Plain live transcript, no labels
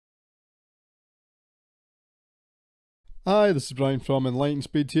Hi, this is Brian from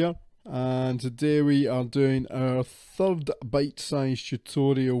Enlightenspeed here, and today we are doing our third bite-sized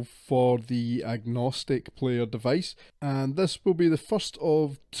tutorial for the Agnostik player device, and this will be the first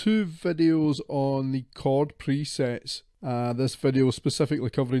of two videos on the chord presets. This video is specifically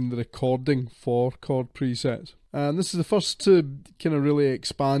covering the recording for chord presets. And this is the first to kind of really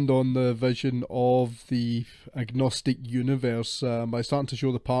expand on the vision of the Agnostik universe by starting to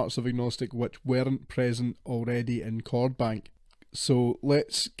show the parts of Agnostik which weren't present already in Chordbank. So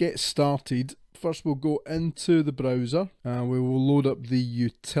let's get started. First we'll go into the browser and we will load up the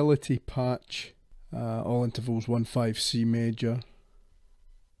utility patch, all intervals 1, 5, C major.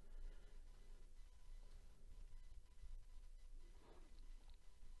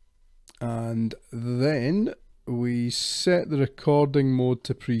 And then we set the recording mode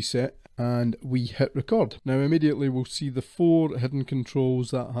to preset and we hit record. Now immediately we'll see the 4 hidden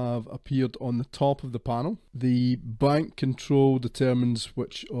controls that have appeared on the top of the panel. The bank control determines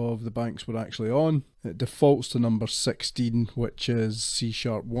which of the banks we're actually on. It defaults to number 16, which is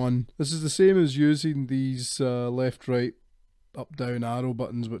C#1. This is the same as using these left, right, up, down arrow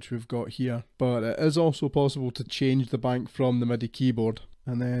buttons which we've got here, but it is also possible to change the bank from the MIDI keyboard.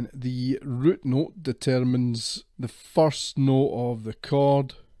 And then the root note determines the first note of the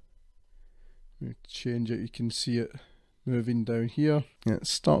chord. We change it, you can see it moving down here. It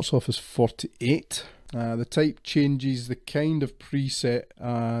starts off as 48. The type changes the kind of preset,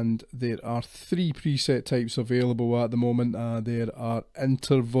 and there are 3 preset types available at the moment. There are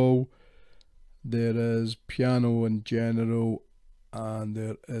interval, there is piano in general, and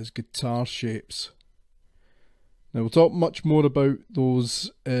there is guitar shapes. Now we'll talk much more about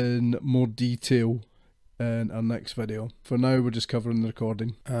those in more detail in our next video. For now we're just covering the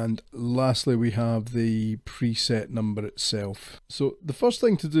recording. And lastly we have the preset number itself. So the first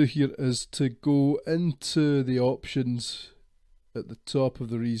thing to do here is to go into the options at the top of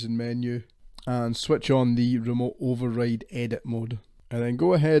the Reason menu and switch on the remote override edit mode. And then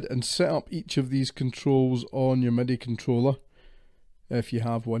go ahead and set up each of these controls on your MIDI controller if you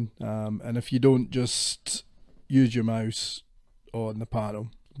have one. And if you don't, just use your mouse on the panel.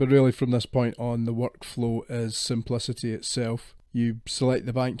 But really from this point on the workflow is simplicity itself. You select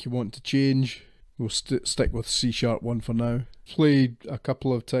the bank you want to change. We'll stick with C#1 for now. Play a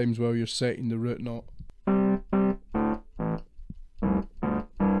couple of times while you're setting the root note.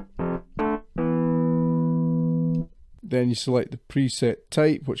 Then you select the preset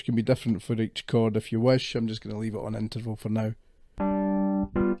type, which can be different for each chord if you wish. I'm just going to leave it on interval for now.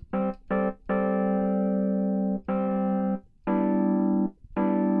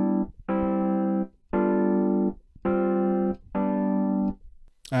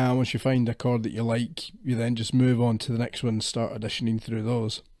 And once you find a chord that you like, you then just move on to the next one and start auditioning through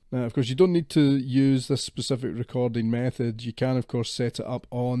those. Now, of course, you don't need to use this specific recording method. You can, of course, set it up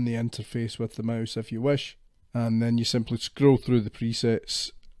on the interface with the mouse if you wish. And then you simply scroll through the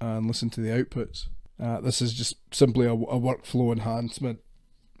presets and listen to the outputs. This is just simply a workflow enhancement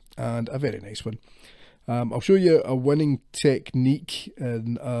and a very nice one. I'll show you a winning technique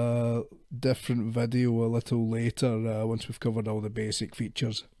in a different video a little later once we've covered all the basic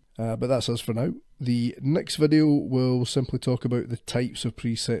features. But that's us for now. The next video will simply talk about the types of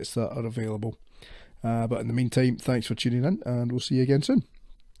presets that are available. But in the meantime, thanks for tuning in and we'll see you again soon.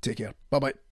 Take care. Bye bye.